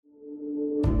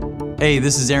Hey,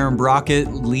 this is Aaron Brockett,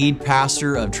 lead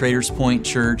pastor of Traders Point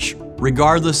Church.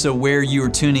 Regardless of where you are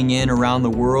tuning in around the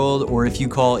world or if you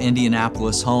call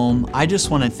Indianapolis home, I just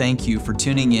want to thank you for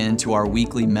tuning in to our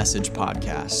weekly message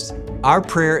podcast. Our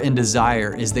prayer and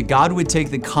desire is that God would take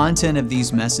the content of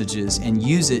these messages and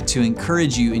use it to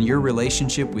encourage you in your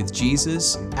relationship with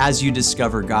Jesus as you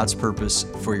discover God's purpose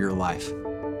for your life.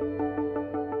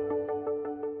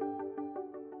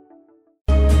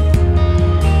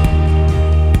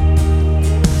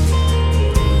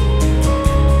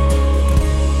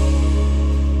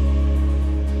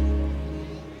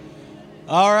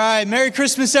 All right, Merry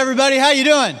Christmas, everybody. How you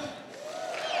doing?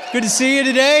 Good to see you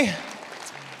today.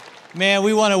 Man,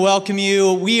 we want to welcome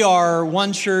you. We are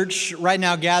one church right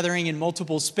now gathering in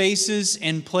multiple spaces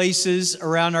and places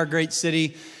around our great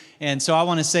city. And so I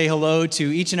want to say hello to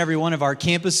each and every one of our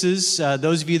campuses.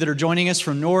 Those of you that are joining us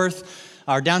from North,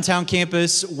 our downtown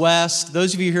campus, West,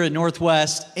 those of you here at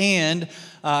Northwest, and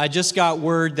I just got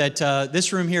word that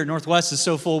this room here at Northwest is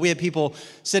so full. We have people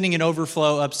sitting in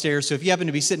overflow upstairs. So if you happen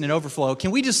to be sitting in overflow, can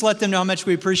we just let them know how much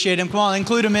we appreciate them? Come on,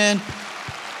 include them in.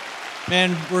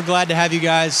 Man, we're glad to have you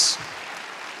guys.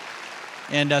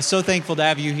 And so thankful to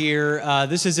have you here.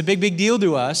 This is a big deal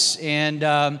to us.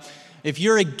 And if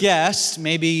you're a guest,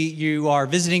 maybe you are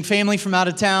visiting family from out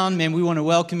of town, man, we want to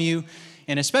welcome you.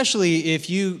 And especially if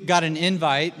you got an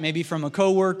invite, maybe from a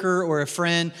coworker or a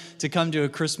friend to come to a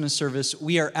Christmas service,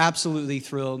 we are absolutely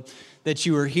thrilled that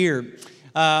you are here.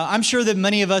 I'm sure that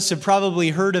many of us have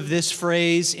probably heard of this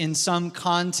phrase in some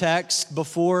context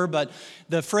before, but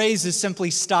the phrase is simply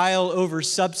style over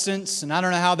substance. And I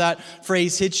don't know how that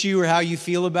phrase hits you or how you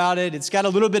feel about it. It's got a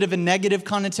little bit of a negative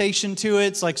connotation to it.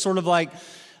 It's like sort of like,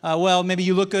 well, maybe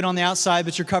you look good on the outside,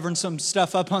 but you're covering some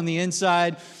stuff up on the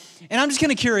inside. And I'm just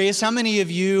kind of curious, how many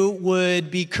of you would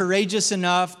be courageous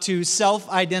enough to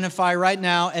self-identify right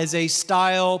now as a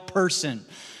style person?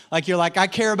 Like you're like, I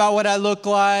care about what I look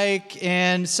like.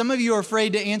 And some of you are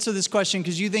afraid to answer this question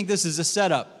because you think this is a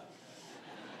setup.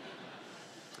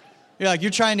 You're like, you're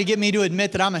trying to get me to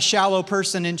admit that I'm a shallow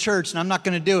person in church and I'm not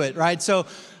going to do it, right? So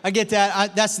I get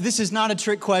that. This is not a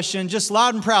trick question. Just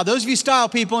loud and proud. Those of you style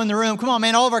people in the room, come on,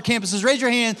 man, all of our campuses, raise your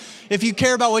hand if you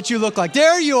care about what you look like.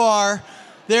 There you are.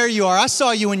 There you are. I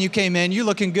saw you when you came in. You're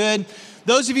looking good.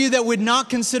 Those of you that would not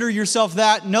consider yourself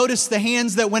that, notice the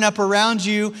hands that went up around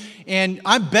you, and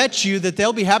I bet you that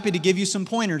they'll be happy to give you some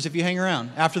pointers if you hang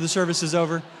around after the service is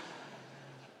over.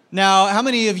 Now, how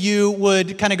many of you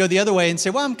would kind of go the other way and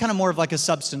say, well, I'm kind of more of like a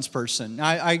substance person.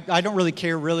 I don't really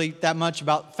care really that much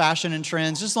about fashion and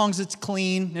trends, just as long as it's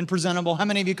clean and presentable. How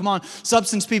many of you, come on,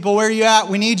 substance people, where are you at?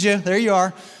 We need you. There you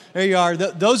are. There you are.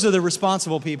 Those are the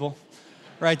responsible people.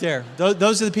 Right there.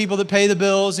 Those are the people that pay the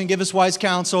bills and give us wise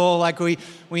counsel like we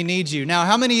need you. Now,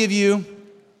 how many of you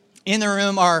in the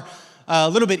room are a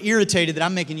little bit irritated that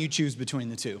I'm making you choose between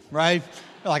the two, right?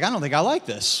 You're like, I don't think I like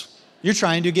this. You're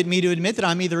trying to get me to admit that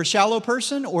I'm either a shallow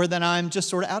person or that I'm just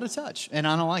sort of out of touch, and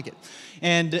I don't like it.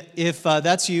 And if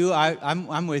that's you,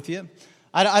 I'm with you.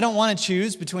 I don't want to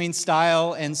choose between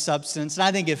style and substance. And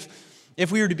I think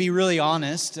if we were to be really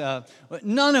honest,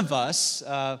 none of us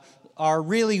are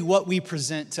really what we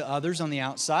present to others on the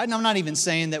outside. And I'm not even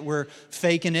saying that we're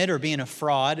faking it or being a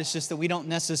fraud. It's just that we don't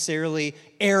necessarily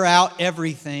air out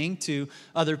everything to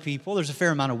other people. There's a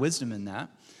fair amount of wisdom in that.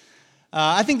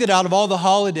 I think that out of all the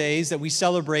holidays that we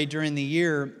celebrate during the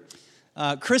year,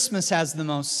 Christmas has the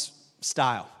most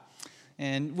style.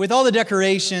 And with all the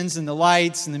decorations and the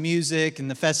lights and the music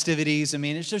and the festivities, I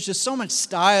mean, there's just so much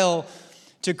style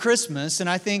to Christmas. And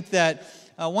I think that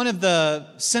one of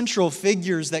the central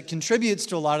figures that contributes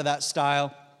to a lot of that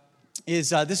style is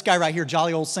this guy right here,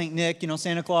 jolly old Saint Nick,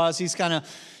 Santa Claus. He's kind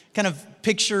of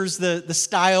pictures the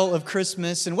style of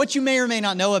Christmas. And what you may or may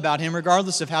not know about him,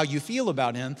 regardless of how you feel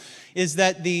about him, is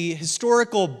that the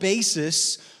historical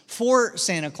basis for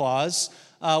Santa Claus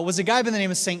was a guy by the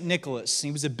name of Saint Nicholas. He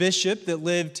was a bishop that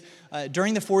lived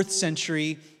during the 4th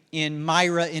century in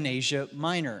Myra in Asia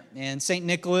Minor. And St.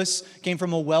 Nicholas came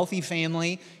from a wealthy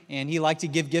family, and he liked to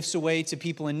give gifts away to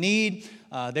people in need.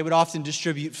 They would often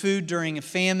distribute food during a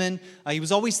famine. He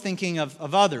was always thinking of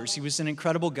others. He was an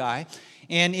incredible guy.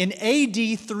 And in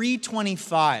AD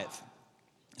 325,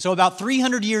 so about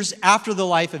 300 years after the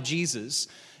life of Jesus,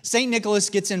 St. Nicholas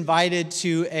gets invited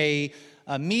to a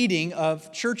meeting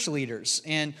of church leaders.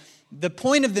 And the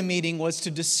point of the meeting was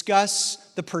to discuss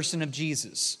the person of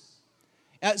Jesus.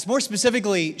 More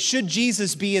specifically, should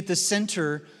Jesus be at the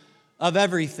center of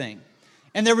everything?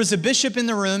 And there was a bishop in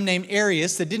the room named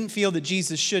Arius that didn't feel that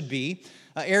Jesus should be.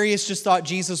 Arius just thought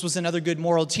Jesus was another good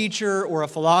moral teacher or a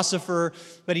philosopher,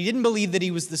 but he didn't believe that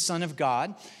he was the Son of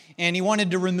God. and he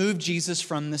wanted to remove Jesus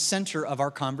from the center of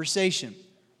our conversation.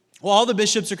 Well, all the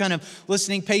bishops are kind of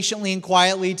listening patiently and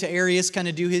quietly to Arius kind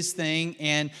of do his thing,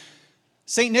 and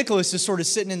St. Nicholas is sort of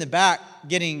sitting in the back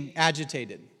getting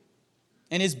agitated.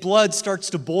 And his blood starts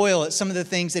to boil at some of the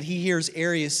things that he hears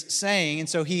Arius saying. And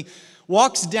so he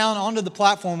walks down onto the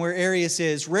platform where Arius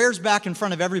is, rears back in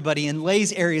front of everybody, and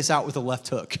lays Arius out with a left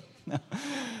hook.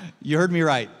 You heard me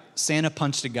right. Santa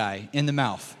punched a guy in the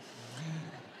mouth.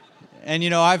 And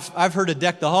I've heard of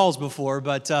Deck the Halls before,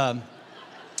 but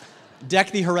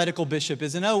Deck the heretical bishop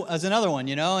is another one,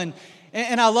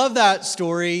 And I love that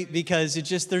story because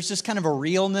there's just kind of a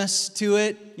realness to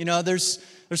it. There's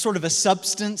sort of a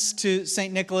substance to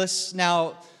St. Nicholas.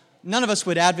 Now, none of us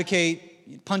would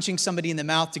advocate punching somebody in the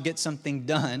mouth to get something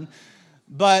done,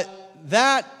 but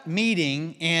that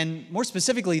meeting, and more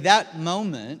specifically that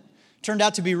moment, turned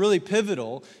out to be really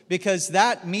pivotal because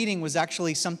that meeting was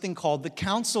actually something called the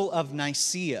Council of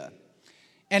Nicaea.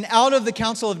 And out of the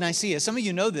Council of Nicaea, some of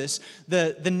you know this,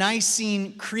 the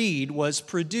Nicene Creed was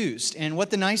produced. And what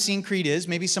the Nicene Creed is,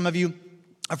 maybe some of you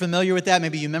are familiar with that,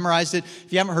 maybe you memorized it.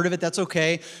 If you haven't heard of it, that's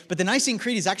okay. But the Nicene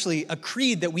Creed is actually a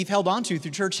creed that we've held on to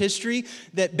through church history,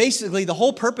 that basically the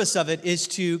whole purpose of it is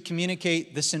to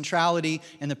communicate the centrality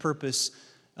and the purpose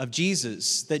of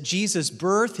Jesus. That Jesus'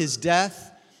 birth, his death,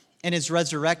 and his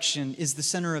resurrection is the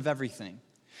center of everything.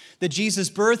 That Jesus'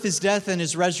 birth, his death, and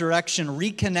his resurrection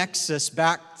reconnects us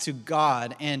back to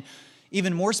God. And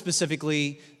even more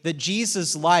specifically, that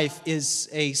Jesus' life is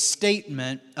a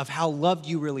statement of how loved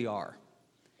you really are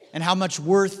and how much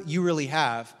worth you really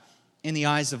have in the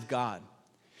eyes of God.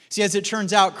 See, as it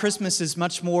turns out, Christmas is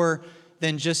much more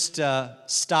than just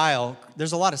style.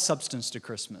 There's a lot of substance to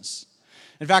Christmas.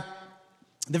 In fact,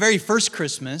 the very first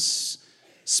Christmas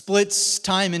splits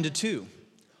time into two.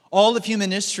 All of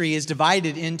human history is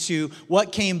divided into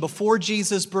what came before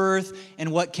Jesus' birth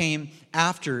and what came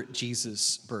after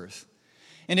Jesus' birth.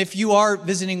 And if you are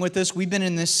visiting with us, we've been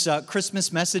in this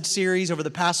Christmas message series over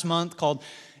the past month called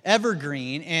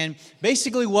Evergreen. And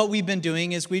basically what we've been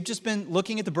doing is we've just been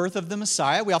looking at the birth of the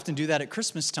Messiah. We often do that at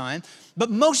Christmas time.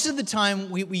 But most of the time,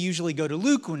 we usually go to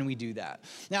Luke when we do that.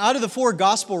 Now, out of the four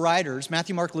gospel writers,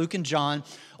 Matthew, Mark, Luke, and John,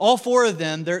 all four of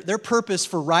them, their purpose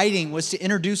for writing was to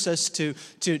introduce us to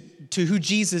who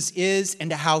Jesus is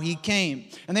and to how he came.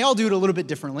 And they all do it a little bit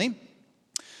differently.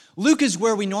 Luke is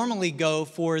where we normally go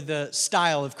for the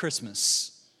style of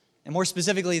Christmas, and more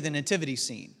specifically, the nativity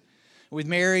scene. With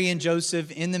Mary and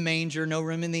Joseph in the manger, no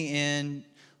room in the inn,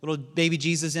 little baby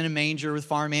Jesus in a manger with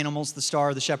farm animals, the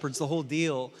star, the shepherds, the whole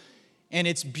deal. And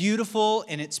it's beautiful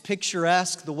and it's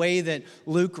picturesque, the way that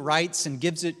Luke writes and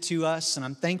gives it to us, and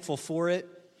I'm thankful for it.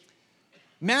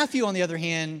 Matthew, on the other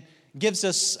hand, gives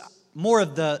us more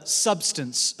of the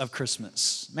substance of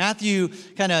Christmas. Matthew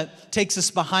kind of takes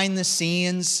us behind the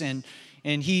scenes, and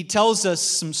he tells us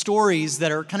some stories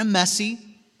that are kind of messy.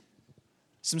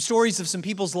 Some stories of some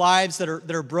people's lives that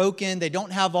are broken. They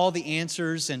don't have all the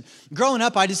answers. And growing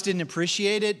up, I just didn't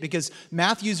appreciate it because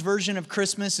Matthew's version of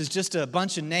Christmas is just a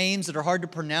bunch of names that are hard to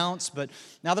pronounce. But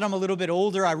now that I'm a little bit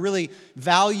older, I really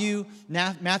value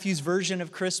Matthew's version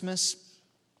of Christmas.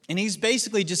 And he's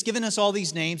basically just given us all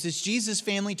these names. It's Jesus'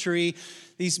 family tree,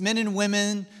 these men and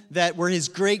women that were his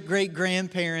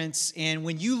great-great-grandparents. And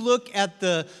when you look at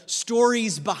the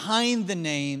stories behind the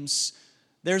names,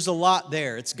 there's a lot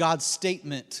there. It's God's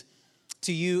statement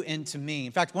to you and to me.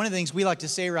 In fact, one of the things we like to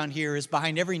say around here is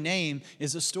behind every name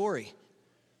is a story.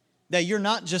 That you're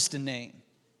not just a name.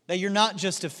 That you're not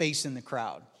just a face in the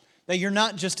crowd. That you're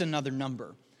not just another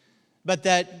number. But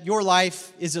that your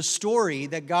life is a story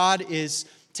that God is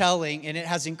telling, and it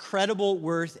has incredible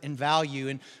worth and value.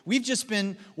 And we've just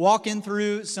been walking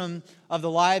through some of the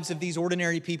lives of these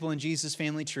ordinary people in Jesus'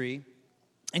 family tree.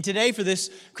 And today for this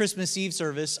Christmas Eve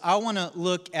service, I want to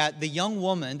look at the young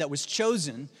woman that was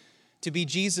chosen to be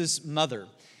Jesus' mother.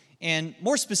 And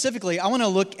more specifically, I want to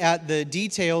look at the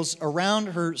details around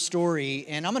her story.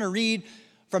 And I'm going to read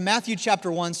from Matthew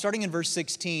chapter 1, starting in verse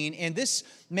 16. And this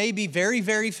may be very,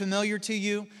 very familiar to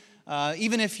you.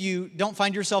 Even if you don't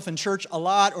find yourself in church a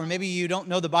lot, or maybe you don't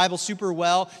know the Bible super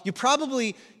well, you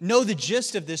probably know the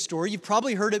gist of this story. You've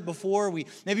probably heard it before. We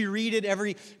maybe read it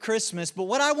every Christmas. But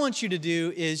what I want you to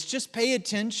do is just pay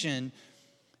attention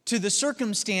to the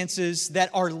circumstances that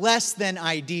are less than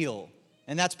ideal.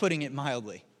 And that's putting it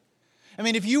mildly. I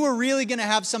mean, if you were really going to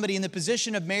have somebody in the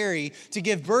position of Mary to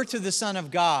give birth to the Son of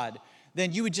God,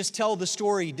 then you would just tell the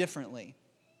story differently.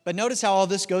 But notice how all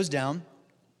this goes down.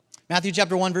 Matthew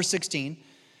chapter 1, verse 16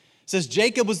 says,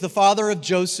 Jacob was the father of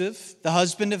Joseph, the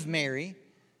husband of Mary,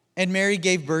 and Mary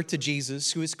gave birth to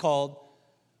Jesus, who is called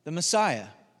the Messiah.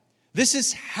 This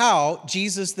is how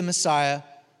Jesus the Messiah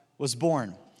was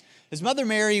born. His mother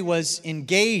Mary was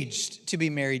engaged to be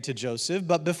married to Joseph,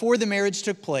 but before the marriage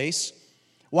took place,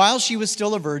 while she was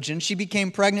still a virgin, she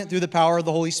became pregnant through the power of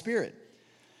the Holy Spirit.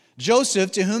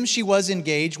 Joseph, to whom she was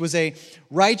engaged, was a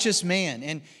righteous man,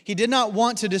 and he did not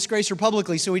want to disgrace her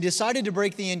publicly, so he decided to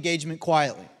break the engagement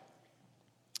quietly.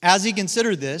 As he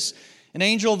considered this, an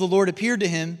angel of the Lord appeared to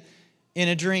him in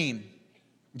a dream.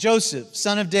 "Joseph,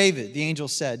 son of David," the angel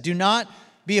said, "do not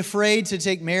be afraid to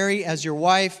take Mary as your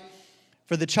wife,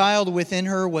 for the child within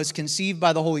her was conceived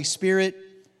by the Holy Spirit,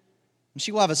 and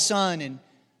she will have a son, and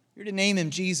you're to name him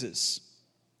Jesus,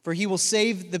 for he will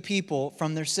save the people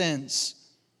from their sins."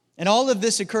 And all of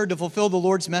this occurred to fulfill the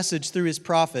Lord's message through his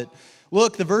prophet.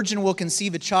 "Look, the virgin will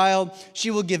conceive a child.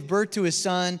 She will give birth to his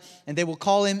son, and they will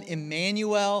call him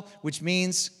Emmanuel," which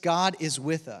means God is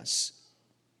with us.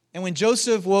 And when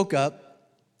Joseph woke up,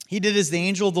 he did as the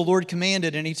angel of the Lord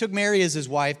commanded, and he took Mary as his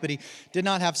wife, but he did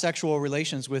not have sexual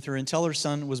relations with her until her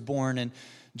son was born, and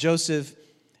Joseph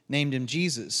named him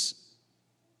Jesus.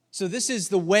 So this is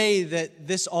the way that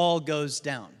this all goes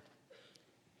down.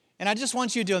 And I just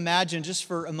want you to imagine just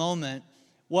for a moment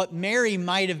what Mary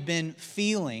might have been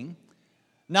feeling,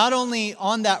 not only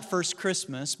on that first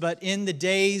Christmas, but in the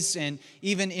days and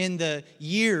even in the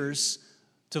years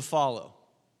to follow.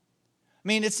 I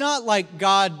mean, it's not like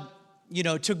God,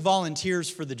 took volunteers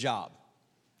for the job.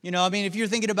 If you're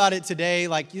thinking about it today,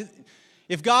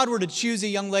 if God were to choose a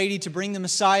young lady to bring the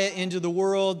Messiah into the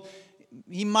world,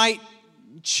 he might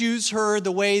choose her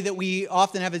the way that we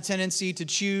often have a tendency to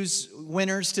choose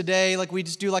winners today. Like we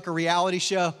just do like a reality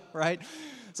show, right?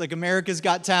 It's like America's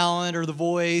Got Talent or The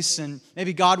Voice, and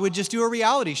maybe God would just do a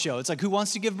reality show. It's like, who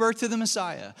wants to give birth to the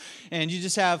Messiah? And you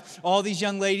just have all these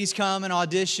young ladies come and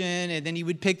audition, and then he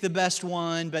would pick the best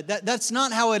one. But that's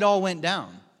not how it all went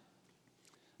down.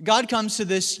 God comes to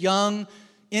this young,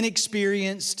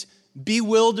 inexperienced,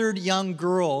 bewildered young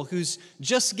girl who's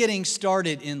just getting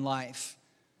started in life.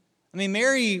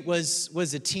 Mary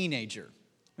was a teenager.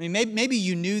 Maybe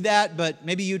you knew that, but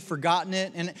maybe you'd forgotten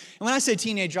it. And when I say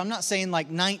teenager, I'm not saying like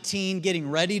 19, getting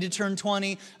ready to turn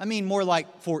 20. I mean more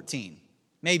like 14,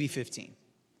 maybe 15.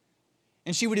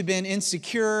 And she would have been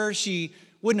insecure. She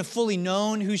wouldn't have fully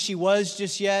known who she was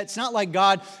just yet. It's not like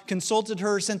God consulted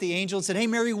her, sent the angel and said, "Hey,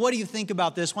 Mary, what do you think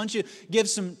about this? Why don't you give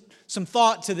some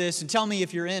thought to this and tell me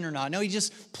if you're in or not?" No, he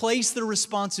just placed the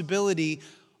responsibility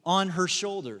on her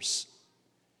shoulders.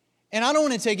 And I don't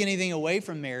want to take anything away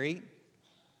from Mary.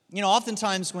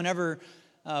 Oftentimes whenever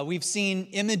we've seen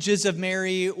images of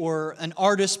Mary or an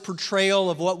artist's portrayal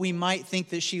of what we might think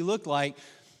that she looked like,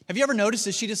 have you ever noticed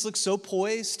that she just looks so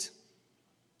poised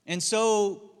and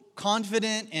so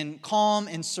confident and calm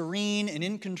and serene and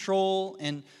in control?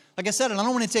 And like I said, and I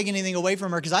don't want to take anything away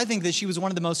from her because I think that she was one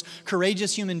of the most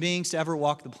courageous human beings to ever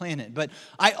walk the planet. But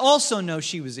I also know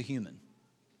she was a human.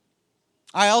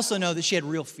 I also know that she had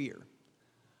real fear.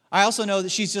 I also know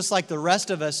that she's just like the rest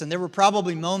of us, and there were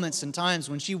probably moments and times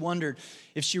when she wondered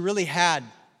if she really had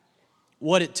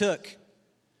what it took.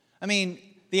 The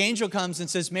angel comes and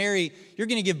says, "Mary, you're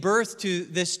going to give birth to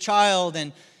this child,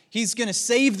 and he's going to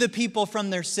save the people from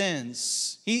their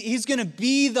sins. He's going to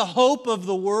be the hope of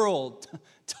the world."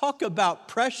 Talk about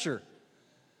pressure.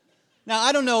 Now,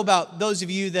 I don't know about those of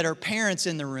you that are parents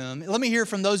in the room. Let me hear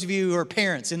from those of you who are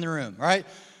parents in the room, right?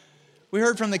 We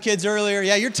heard from the kids earlier.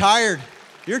 Yeah, you're tired.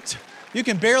 You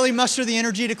can barely muster the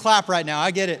energy to clap right now. I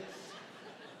get it.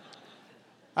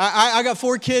 I got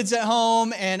 4 kids at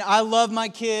home, and I love my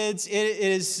kids. It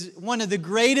is one of the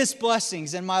greatest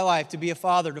blessings in my life to be a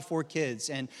father to 4 kids.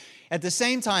 And at the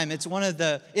same time, it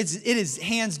is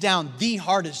hands down the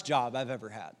hardest job I've ever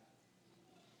had.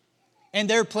 And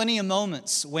there are plenty of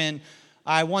moments when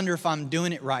I wonder if I'm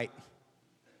doing it right.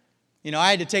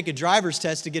 I had to take a driver's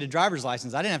test to get a driver's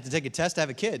license. I didn't have to take a test to have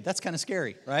a kid. That's kind of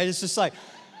scary, right? It's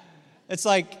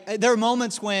like there are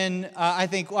moments when I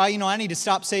think, well, I need to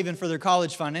stop saving for their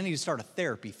college fund. I need to start a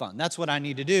therapy fund. That's what I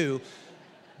need to do.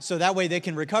 So that way they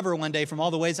can recover one day from all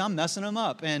the ways I'm messing them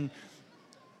up. And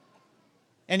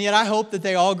yet I hope that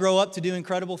they all grow up to do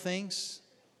incredible things.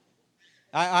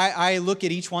 I look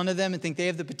at each one of them and think they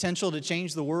have the potential to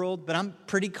change the world, but I'm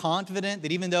pretty confident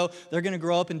that even though they're going to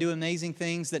grow up and do amazing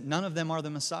things, that none of them are the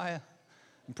Messiah.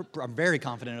 I'm very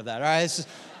confident of that. All right.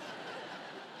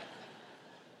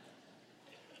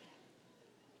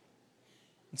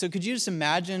 And so could you just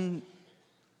imagine,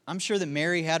 I'm sure that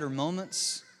Mary had her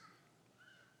moments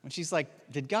when she's like,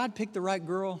 did God pick the right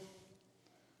girl?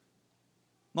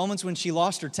 Moments when she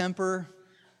lost her temper.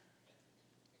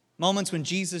 Moments when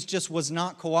Jesus just was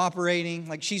not cooperating.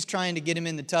 Like she's trying to get him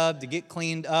in the tub to get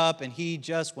cleaned up, and he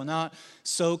just will not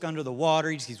soak under the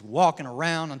water. He's walking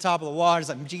around on top of the water. He's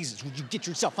like, Jesus, would you get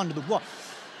yourself under the water?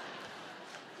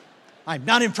 I'm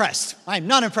not impressed. I'm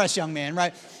not impressed, young man,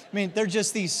 right? I mean, they're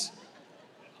just these...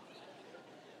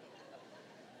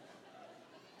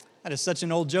 That is such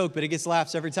an old joke, but it gets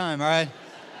laughs every time, all right?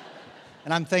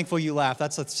 And I'm thankful you laugh.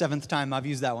 That's the 7th time I've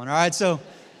used that one, all right? So...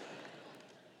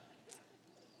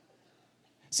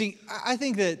 See, I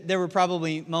think that there were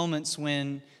probably moments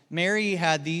when Mary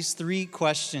had these 3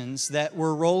 questions that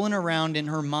were rolling around in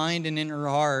her mind and in her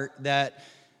heart that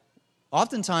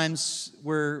oftentimes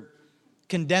were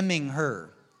condemning her.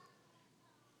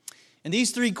 And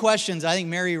these 3 questions I think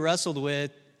Mary wrestled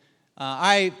with.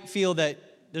 I feel that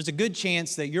there's a good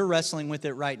chance that you're wrestling with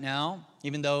it right now,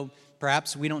 even though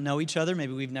perhaps we don't know each other,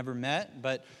 maybe we've never met,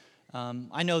 but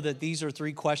I know that these are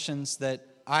 3 questions that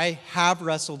I have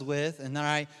wrestled with and that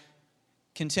I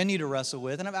continue to wrestle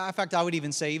with. And in fact, I would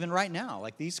even say even right now,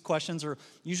 like these questions are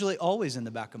usually always in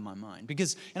the back of my mind.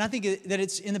 And I think that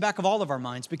it's in the back of all of our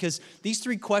minds because these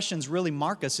 3 questions really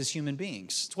mark us as human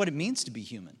beings. It's what it means to be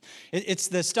human. It's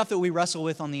the stuff that we wrestle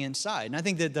with on the inside. And I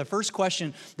think that the first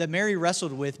question that Mary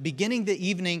wrestled with, beginning the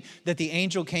evening that the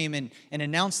angel came in and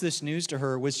announced this news to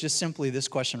her, was just simply this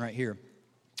question right here.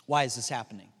 Why is this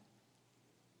happening?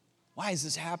 Why is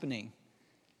this happening?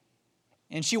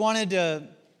 And she wanted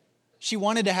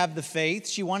to have the faith.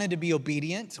 She wanted to be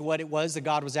obedient to what it was that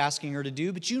God was asking her to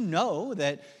do. But you know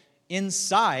that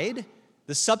inside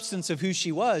the substance of who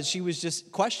she was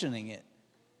just questioning it.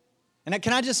 And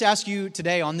can I just ask you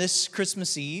today on this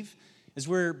Christmas Eve, as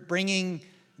we're bringing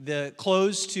the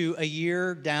close to a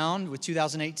year down with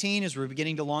 2018, as we're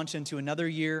beginning to launch into another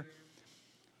year,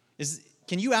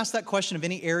 can you ask that question of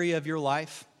any area of your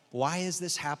life? Why is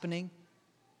this happening?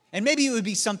 And maybe it would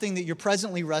be something that you're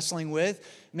presently wrestling with.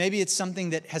 Maybe it's something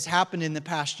that has happened in the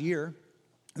past year.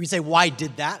 You say, why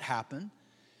did that happen?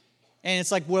 And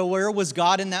it's like, well, where was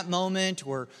God in that moment?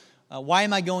 Or why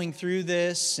am I going through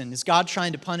this? And is God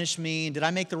trying to punish me? And did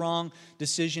I make the wrong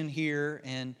decision here?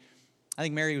 And I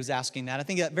think Mary was asking that. I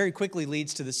think that very quickly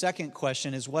leads to the second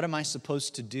question is, what am I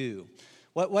supposed to do?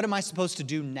 What am I supposed to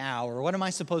do now? Or what am I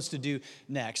supposed to do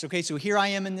next? Okay, so here I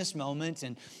am in this moment,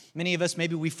 and many of us,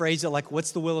 maybe we phrase it like,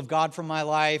 what's the will of God for my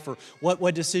life? Or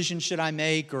what decision should I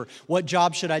make? Or what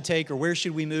job should I take? Or where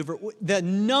should we move? Or the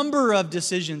number of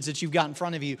decisions that you've got in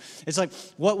front of you, it's like,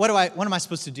 what am I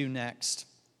supposed to do next?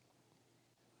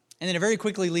 And then it very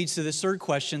quickly leads to this third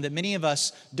question that many of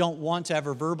us don't want to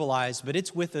ever verbalize, but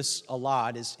it's with us a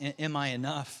lot, is, am I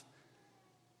enough?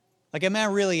 Like, am I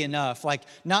really enough? Like,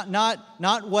 not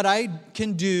what I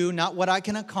can do, not what I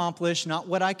can accomplish, not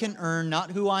what I can earn,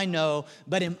 not who I know,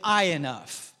 but am I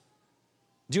enough?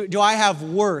 Do I have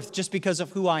worth just because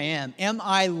of who I am? Am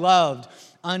I loved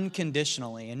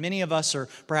unconditionally? And many of us are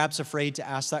perhaps afraid to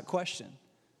ask that question.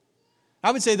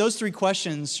 I would say those 3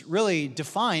 questions really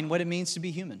define what it means to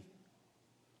be human.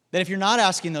 That if you're not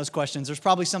asking those questions, there's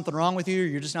probably something wrong with you or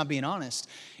you're just not being honest.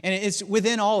 And it's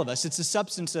within all of us. It's the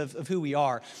substance of who we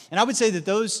are. And I would say that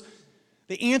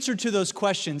the answer to those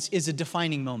questions is a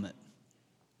defining moment.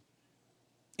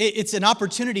 It's an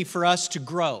opportunity for us to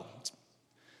grow.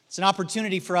 It's an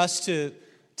opportunity for us to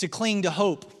cling to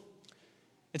hope.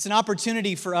 It's an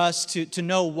opportunity for us to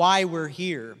know why we're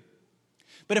here.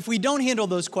 But if we don't handle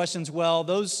those questions well,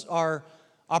 those are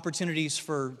opportunities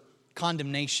for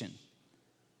condemnation.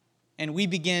 And we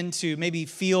begin to maybe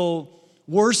feel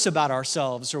worse about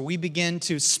ourselves, or we begin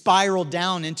to spiral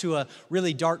down into a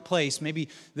really dark place. Maybe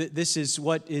this is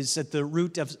what is at the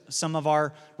root of some of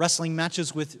our wrestling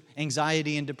matches with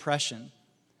anxiety and depression.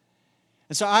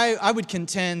 And so I would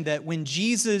contend that when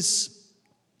Jesus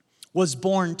was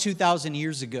born 2,000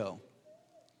 years ago,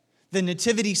 the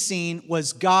nativity scene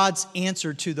was God's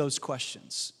answer to those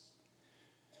questions.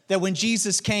 That when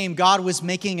Jesus came, God was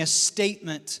making a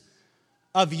statement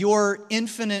of your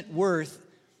infinite worth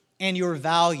and your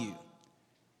value.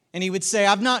 And he would say,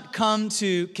 I've not come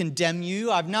to condemn you.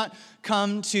 I've not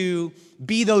come to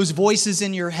be those voices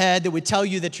in your head that would tell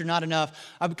you that you're not enough.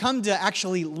 I've come to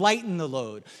actually lighten the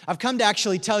load. I've come to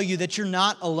actually tell you that you're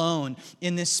not alone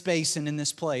in this space and in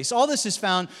this place. All this is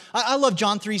found, I love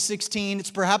John 3:16. It's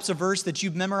perhaps a verse that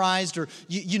you've memorized or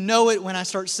you know it when I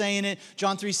start saying it.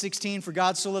 John 3:16, for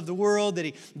God so loved the world that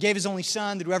he gave his only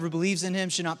son, that whoever believes in him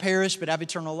should not perish but have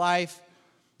eternal life.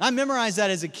 I memorized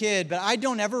that as a kid, but I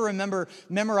don't ever remember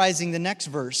memorizing the next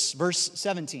verse, verse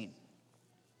 17.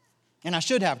 And I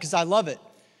should have, because I love it.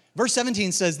 Verse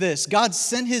 17 says this, God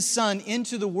sent his son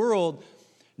into the world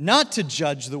not to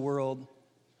judge the world,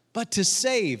 but to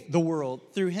save the world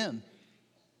through him.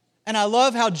 And I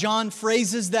love how John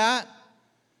phrases that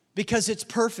because it's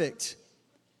perfect.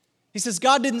 He says,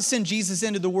 God didn't send Jesus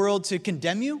into the world to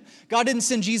condemn you. God didn't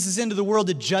send Jesus into the world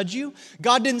to judge you.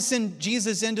 God didn't send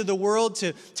Jesus into the world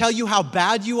to tell you how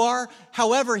bad you are.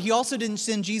 However, He also didn't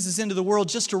send Jesus into the world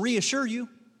just to reassure you.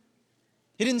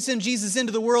 He didn't send Jesus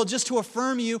into the world just to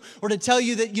affirm you or to tell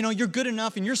you that, you're good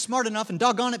enough and you're smart enough and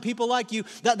doggone it, people like you.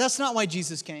 That's not why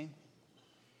Jesus came.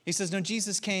 He says, no,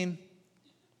 Jesus came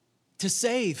to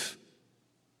save.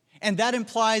 And that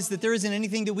implies that there isn't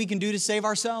anything that we can do to save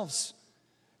ourselves.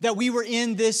 That we were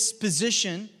in this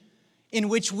position in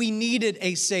which we needed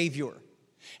a Savior.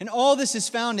 And all this is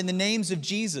found in the names of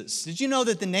Jesus. Did you know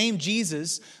that the name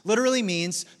Jesus literally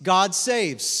means God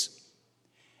saves?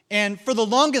 And for the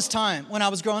longest time when I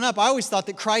was growing up, I always thought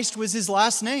that Christ was His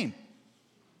last name.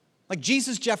 Like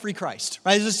Jesus Jeffrey Christ,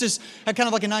 right? It was just had kind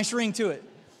of like a nice ring to it.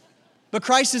 But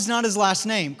Christ is not His last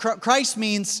name. Christ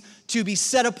means to be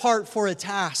set apart for a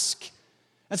task.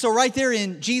 And so right there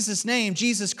in Jesus' name,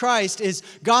 Jesus Christ is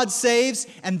God saves,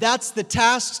 and that's the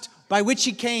task by which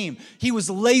He came. He was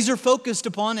laser focused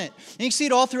upon it. And you see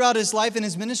it all throughout His life and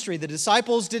His ministry. The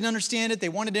disciples didn't understand it. They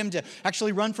wanted Him to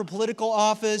actually run for political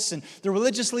office, and the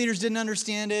religious leaders didn't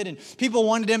understand it, and people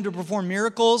wanted Him to perform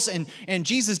miracles, and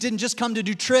Jesus didn't just come to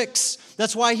do tricks.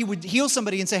 That's why He would heal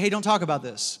somebody and say, hey, don't talk about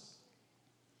this.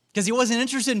 Because He wasn't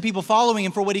interested in people following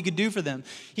Him for what He could do for them.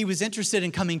 He was interested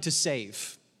in coming to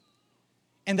save.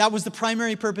 And that was the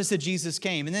primary purpose that Jesus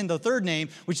came. And then the third name,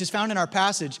 which is found in our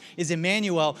passage, is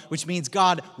Emmanuel, which means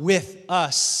God with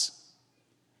us.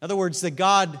 In other words, that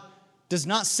God does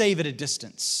not save at a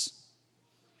distance.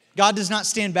 God does not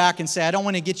stand back and say, I don't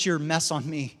want to get your mess on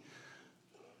me.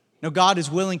 No, God is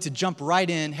willing to jump right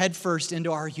in, head first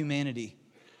into our humanity,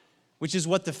 which is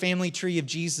what the family tree of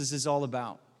Jesus is all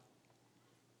about.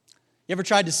 You ever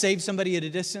tried to save somebody at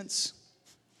a distance?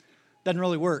 Doesn't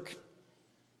really work.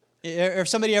 If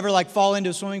somebody ever fall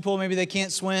into a swimming pool, maybe they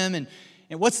can't swim, and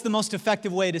what's the most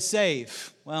effective way to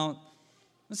save? Well,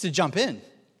 it's to jump in.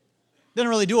 Doesn't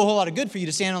really do a whole lot of good for you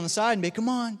to stand on the side and be, come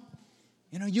on,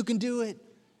 you can do it.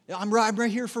 I'm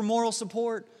right here for moral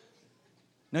support.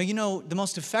 No, the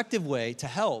most effective way to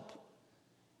help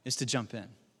is to jump in.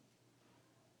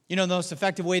 The most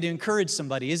effective way to encourage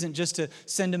somebody isn't just to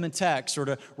send them a text or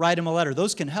to write them a letter.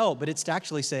 Those can help, but it's to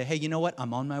actually say, hey, you know what?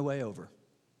 I'm on my way over.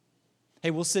 Hey,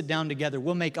 we'll sit down together.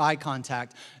 We'll make eye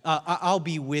contact. I'll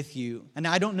be with you. And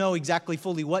I don't know exactly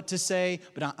fully what to say,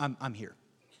 but I'm here.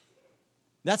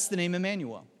 That's the name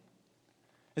Emmanuel.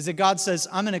 Is that God says,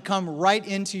 I'm going to come right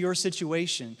into your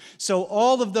situation. So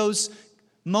all of those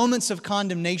moments of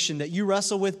condemnation that you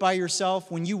wrestle with by yourself,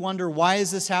 when you wonder, why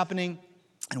is this happening?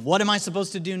 And what am I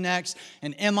supposed to do next?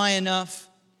 And am I enough?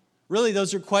 Really,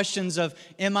 those are questions of,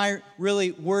 am I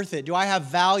really worth it? Do I have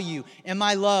value? Am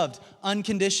I loved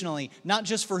unconditionally? Not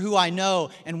just for who I know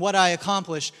and what I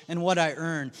accomplish and what I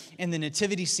earn. And the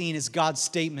nativity scene is God's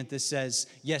statement that says,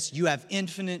 yes, you have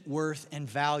infinite worth and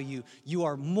value. You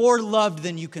are more loved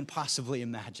than you can possibly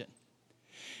imagine.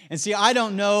 And see, I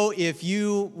don't know if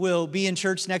you will be in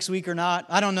church next week or not.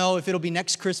 I don't know if it'll be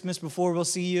next Christmas before we'll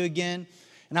see you again.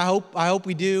 And I hope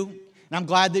we do. And I'm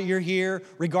glad that you're here,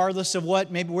 regardless of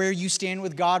maybe where you stand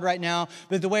with God right now.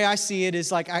 But the way I see it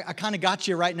is I kind of got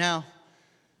you right now.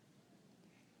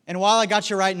 And while I got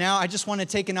you right now, I just want to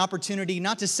take an opportunity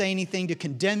not to say anything to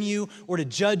condemn you or to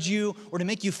judge you or to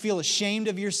make you feel ashamed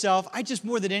of yourself. I just,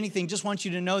 more than anything, just want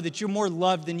you to know that you're more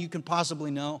loved than you can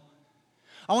possibly know.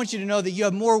 I want you to know that you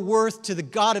have more worth to the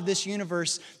God of this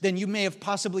universe than you may have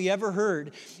possibly ever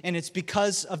heard. And it's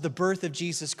because of the birth of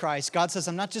Jesus Christ. God says,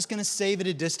 I'm not just going to save at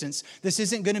a distance. This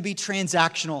isn't going to be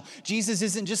transactional. Jesus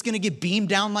isn't just going to get beamed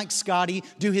down like Scotty,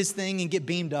 do his thing, and get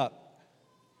beamed up.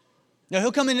 Now,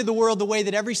 he'll come into the world the way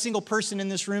that every single person in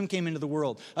this room came into the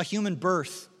world, a human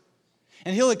birth.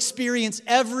 And he'll experience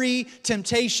every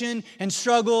temptation and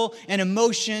struggle and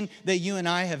emotion that you and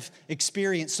I have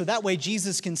experienced. So that way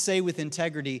Jesus can say with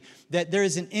integrity that there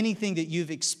isn't anything that you've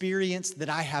experienced that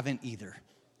I haven't either.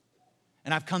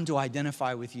 And I've come to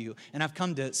identify with you. And I've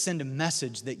come to send a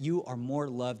message that you are more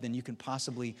loved than you can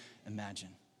possibly imagine.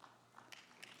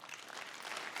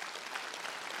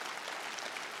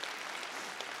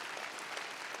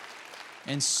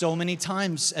 And so many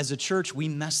times as a church, we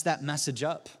mess that message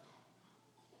up.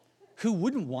 Who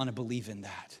wouldn't want to believe in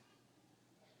that?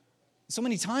 So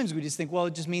many times we just think, well,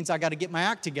 it just means I got to get my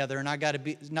act together and I got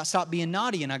to stop being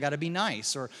naughty and I got to be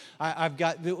nice. Or I've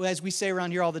got, as we say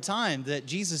around here all the time, that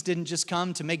Jesus didn't just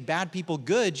come to make bad people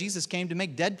good. Jesus came to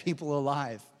make dead people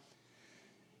alive.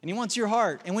 And he wants your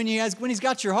heart. And when he's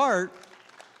got your heart,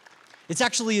 it's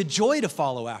actually a joy to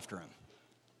follow after him.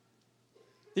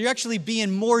 You're actually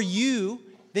being more you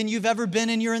than you've ever been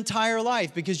in your entire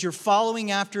life because you're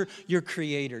following after your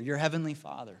Creator, your Heavenly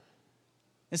Father.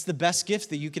 It's the best gift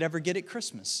that you could ever get at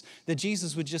Christmas, that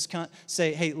Jesus would just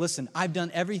say, hey, listen, I've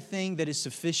done everything that is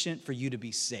sufficient for you to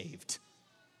be saved.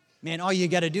 Man, all you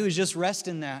got to do is just rest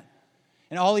in that.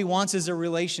 And all He wants is a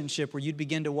relationship where you'd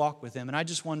begin to walk with Him. And I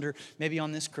just wonder, maybe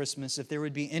on this Christmas, if there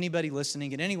would be anybody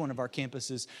listening at any one of our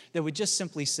campuses that would just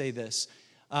simply say this,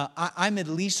 I'm at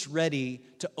least ready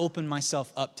to open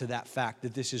myself up to that fact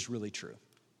that this is really true.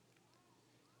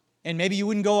 And maybe you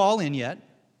wouldn't go all in yet.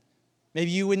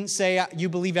 Maybe you wouldn't say you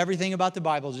believe everything about the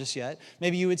Bible just yet.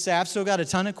 Maybe you would say, I've still got a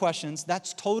ton of questions.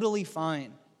 That's totally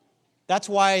fine. That's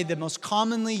why the most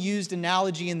commonly used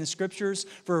analogy in the Scriptures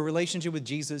for a relationship with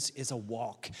Jesus is a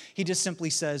walk. He just simply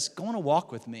says, go on a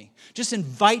walk with me. Just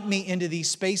invite me into these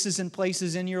spaces and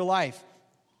places in your life.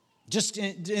 Just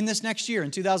in this next year,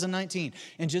 in 2019,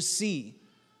 and just see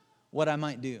what I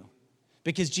might do.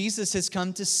 Because Jesus has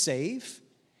come to save,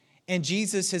 and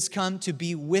Jesus has come to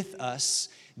be with us.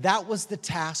 That was the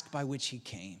task by which He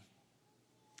came.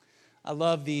 I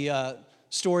love the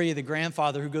story of the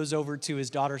grandfather who goes over to his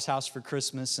daughter's house for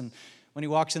Christmas, and when he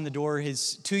walks in the door,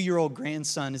 his 2-year-old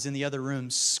grandson is in the other room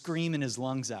screaming his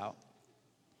lungs out.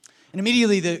 And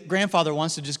immediately the grandfather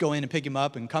wants to just go in and pick him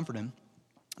up and comfort him.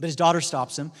 But his daughter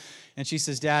stops him, and she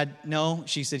says, Dad, no.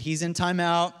 She said, he's in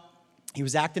timeout. He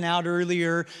was acting out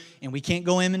earlier, and we can't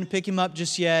go in and pick him up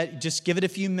just yet. Just give it a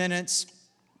few minutes,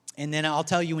 and then I'll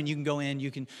tell you when you can go in. You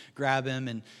can grab him.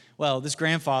 And, well, this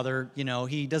grandfather,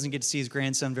 he doesn't get to see his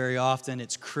grandson very often.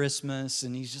 It's Christmas,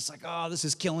 and he's just like, oh, this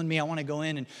is killing me. I want to go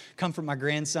in and comfort my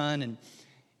grandson.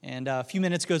 And a few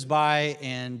minutes goes by,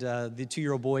 and the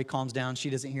 2-year-old boy calms down. She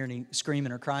doesn't hear any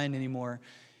screaming or crying anymore.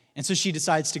 And so she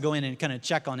decides to go in and kind of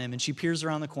check on him, and she peers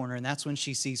around the corner, and that's when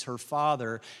she sees her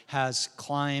father has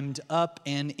climbed up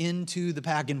and into the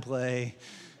pack and play.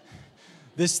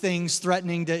 This thing's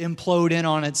threatening to implode in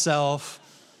on itself.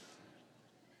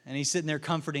 And he's sitting there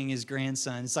comforting his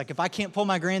grandson. It's like, if I can't pull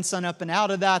my grandson up and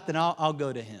out of that, then I'll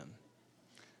go to him.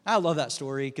 I love that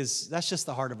story because that's just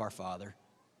the heart of our Father.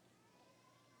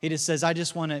 He just says,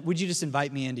 would you just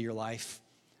invite me into your life?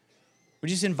 Would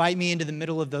you just invite me into the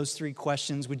middle of those 3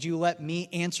 questions? Would you let me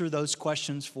answer those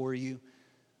questions for you?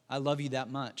 I love you that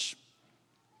much.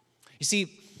 You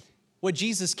see, what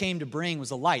Jesus came to bring was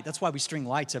a light. That's why we string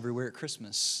lights everywhere at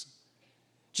Christmas.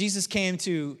 Jesus came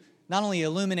to not only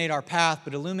illuminate our path,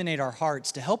 but illuminate our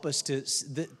hearts, to help us to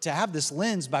have this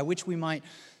lens by which we might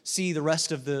see the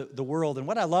rest of the world. And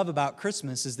what I love about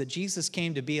Christmas is that Jesus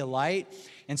came to be a light,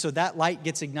 and so that light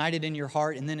gets ignited in your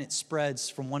heart, and then it spreads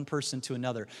from one person to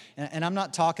another. And I'm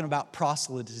not talking about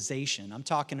proselytization. I'm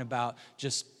talking about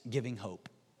just giving hope.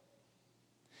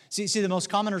 See, the most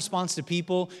common response to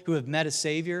people who have met a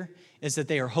Savior is that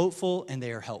they are hopeful and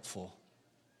they are helpful.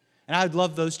 And I would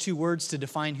love those 2 words to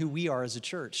define who we are as a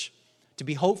church. To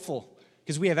be hopeful,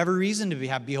 because we have every reason to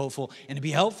be hopeful, and to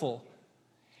be helpful.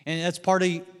 And that's part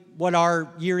of what our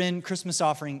year-end Christmas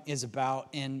offering is about.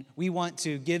 And we want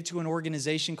to give to an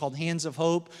organization called Hands of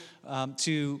Hope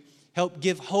to help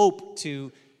give hope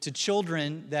to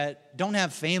children that don't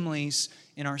have families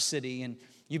in our city. And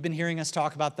you've been hearing us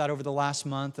talk about that over the last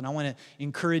month. And I want to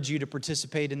encourage you to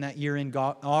participate in that year-end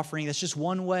offering. That's just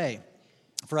one way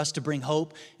for us to bring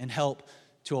hope and help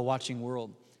to a watching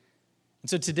world. And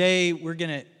so today, we're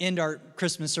going to end our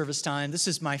Christmas service time. This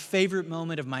is my favorite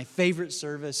moment of my favorite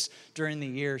service during the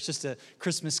year. It's just a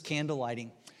Christmas candle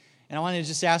lighting. And I want to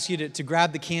just ask you to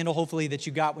grab the candle, hopefully, that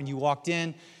you got when you walked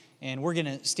in. And we're going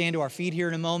to stand to our feet here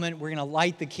in a moment. We're going to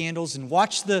light the candles and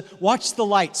watch the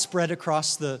light spread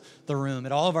across the room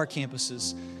at all of our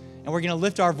campuses. And we're going to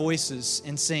lift our voices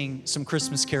and sing some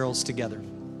Christmas carols together.